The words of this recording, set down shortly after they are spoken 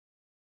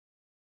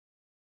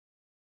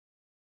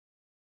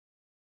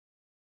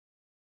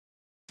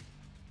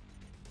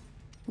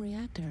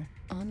Reactor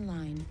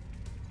online.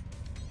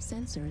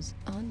 Sensors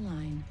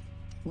online.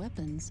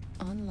 Weapons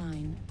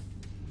online.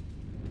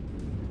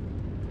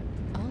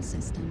 All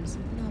systems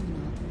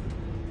nominal.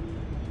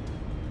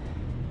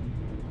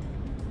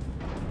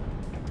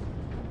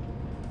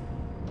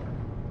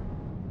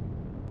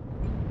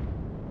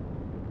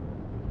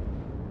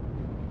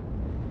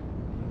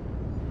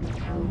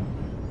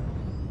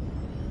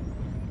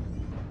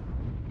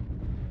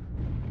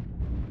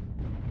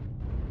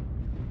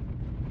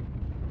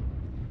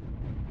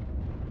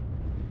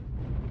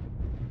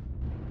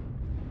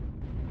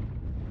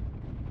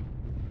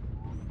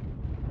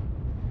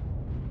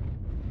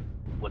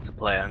 What's the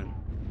plan?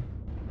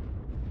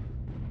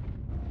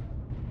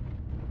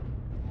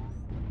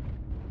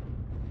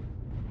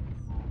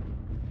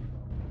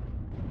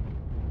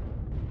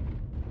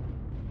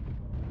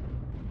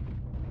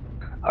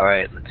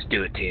 Alright, let's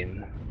do it,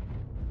 team.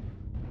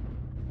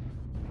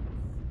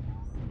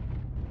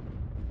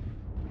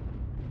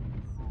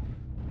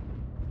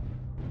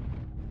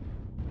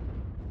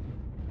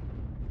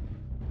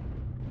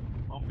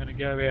 I'm going to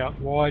go out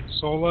wide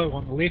solo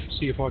on the left,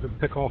 see if I can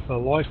pick off a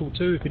light or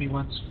two if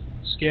anyone's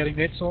scouting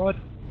that side.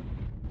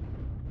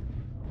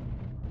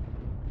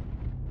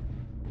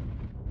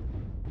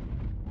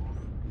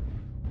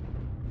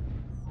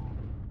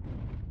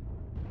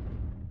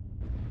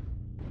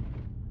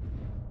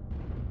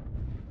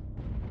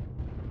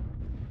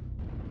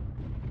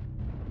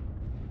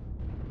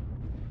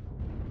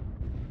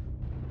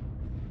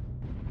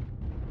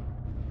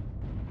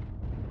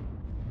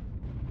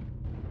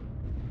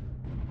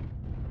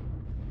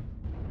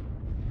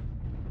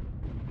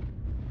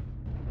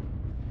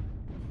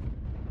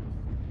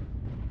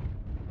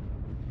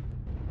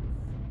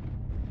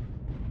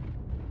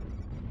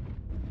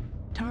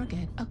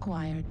 Target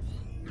acquired.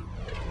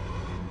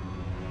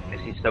 I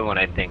see someone,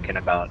 I think, in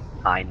about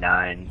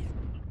I-9.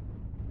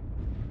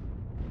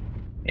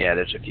 Yeah,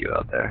 there's a few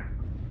out there.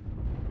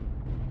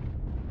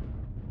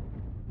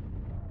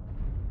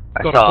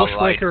 I Got saw a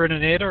bushwhacker and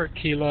an adder at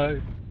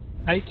Kilo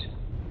 8.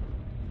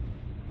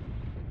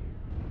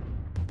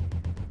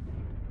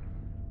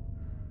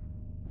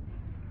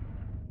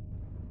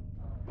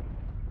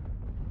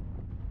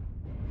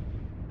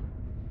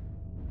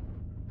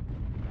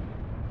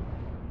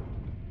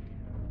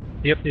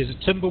 Yep, there's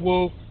a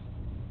Timberwolf,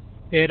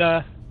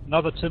 adder,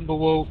 another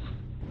Timberwolf.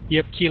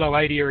 Yep, Kilo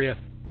 8 area.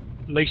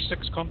 At least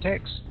 6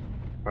 contacts.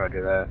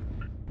 Roger that.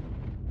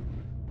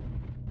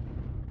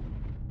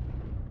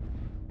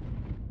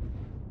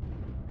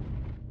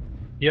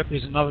 Yep,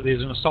 there's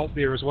an assault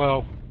there as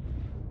well.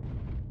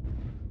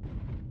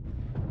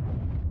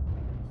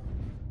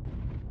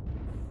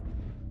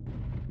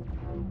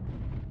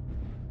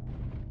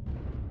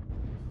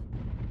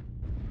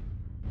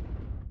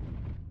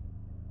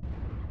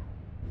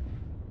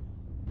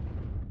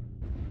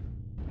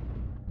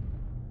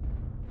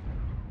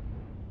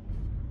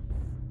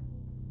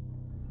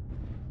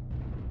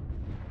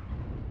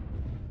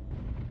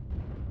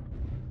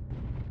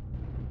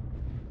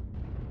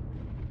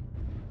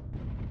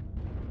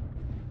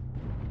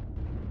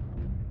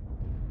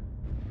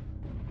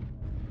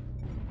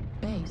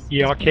 Base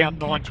Yeah, I is being count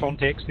 9 captured.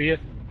 contacts there.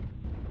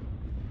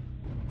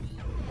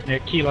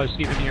 That Kilo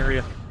 7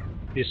 area.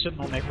 They're sitting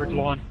on that red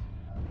line.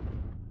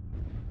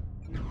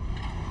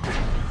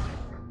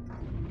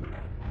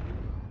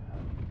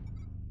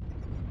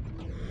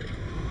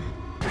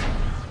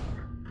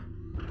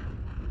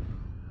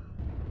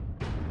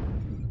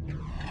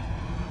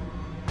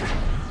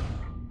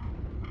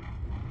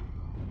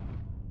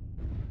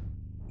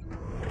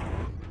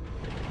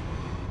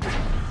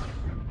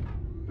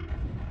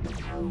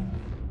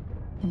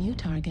 New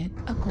target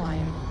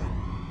acquired.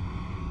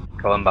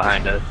 Going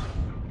behind us.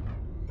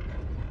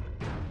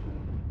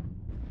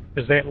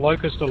 Is that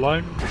Locust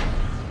alone?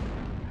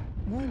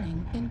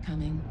 Warning,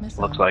 incoming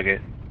missile. Looks like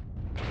it.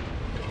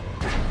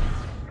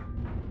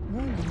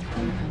 Warning,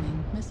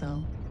 incoming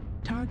missile.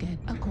 Target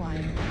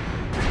acquired.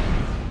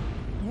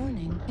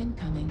 Warning,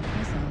 incoming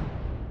missile.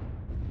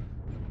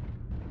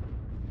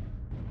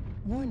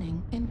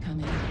 Warning,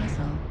 incoming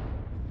missile.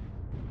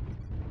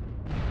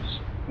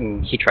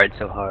 He tried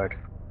so hard.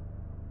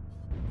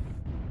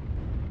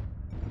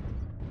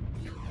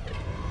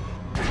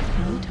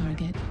 New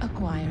target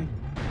acquired.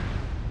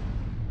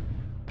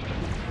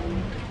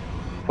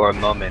 For a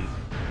moment.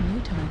 New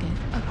target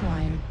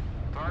acquired.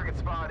 Target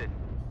spotted.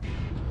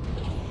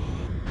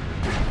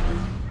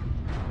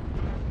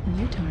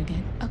 New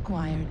target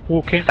acquired.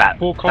 Four Fat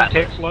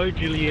contacts low,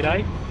 Juliet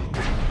 8.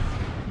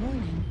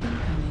 Warning,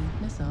 incoming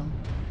missile.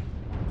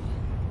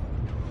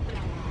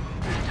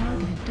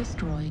 Target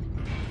destroyed.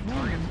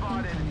 Warning,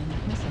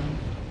 incoming missile.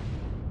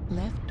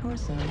 Left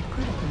torso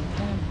critical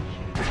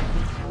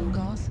damage.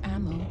 Gauss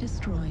ammo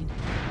destroyed.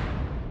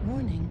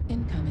 Warning,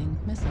 incoming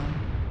missile.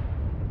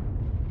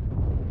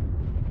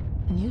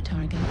 New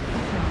target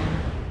acquired.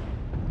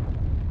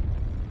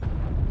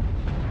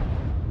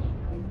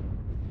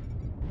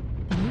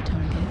 New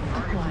target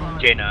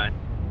acquired. J9.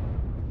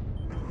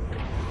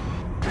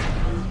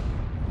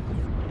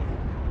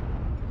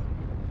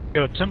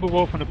 Got a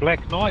Timberwolf and a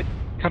Black Knight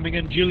Coming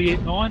in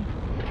Juliet 9.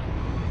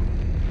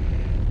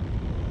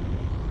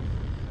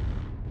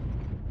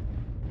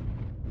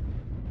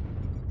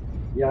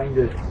 Behind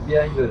us,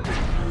 behind us.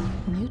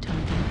 New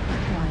target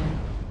acquired.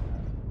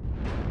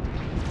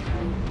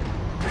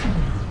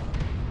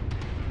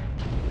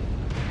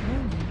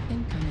 Warning,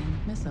 incoming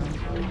missile.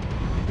 Left arm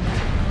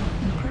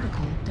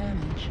critical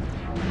damage.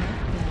 Left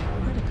leg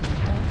critical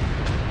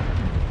damage.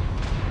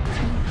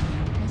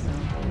 Incoming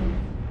missile.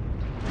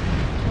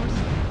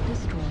 Torso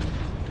destroyed.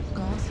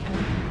 Gauss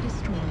arm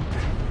destroyed.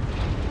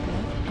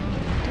 Left arm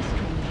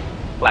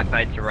destroyed. Black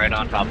Knights are right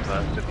on top of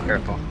us, so be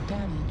careful. Critical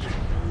damage.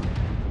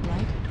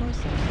 Right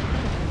torso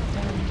critical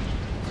damage.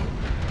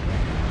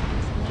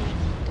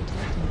 Explosion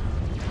detected.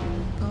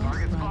 Gauss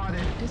rifle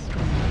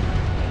destroyed.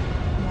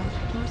 Right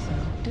torso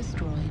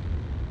destroyed.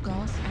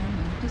 Gauss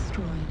ammo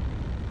destroyed.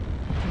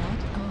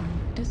 Right arm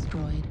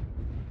destroyed.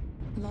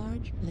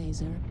 Large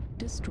laser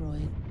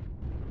destroyed.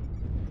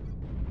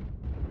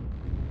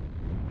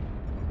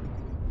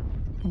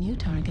 New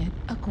target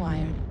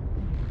acquired.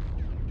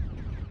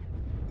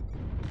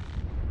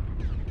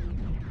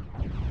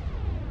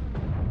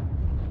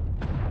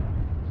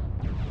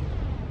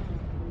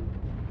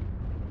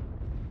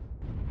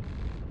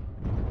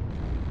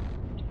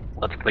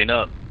 Let's clean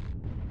up.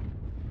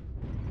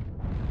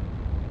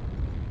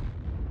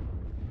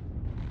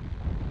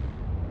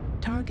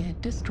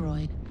 Target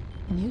destroyed.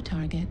 New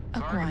target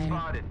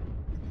acquired.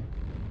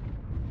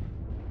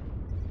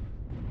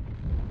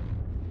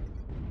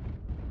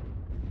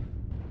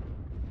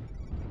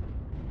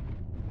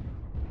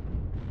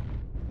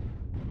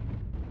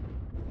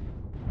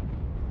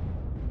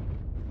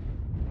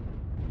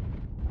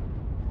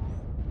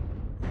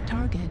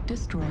 Target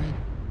destroyed.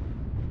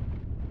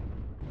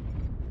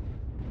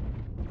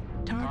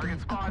 Target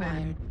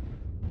acquired.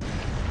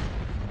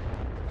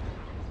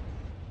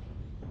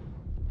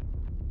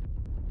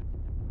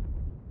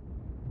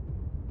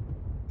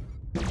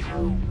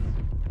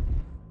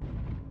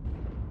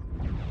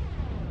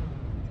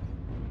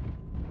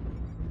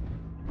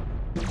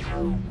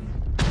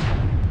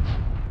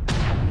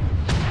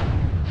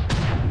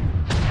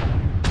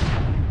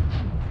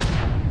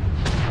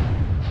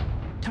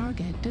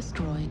 Target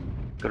destroyed.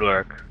 Good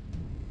work.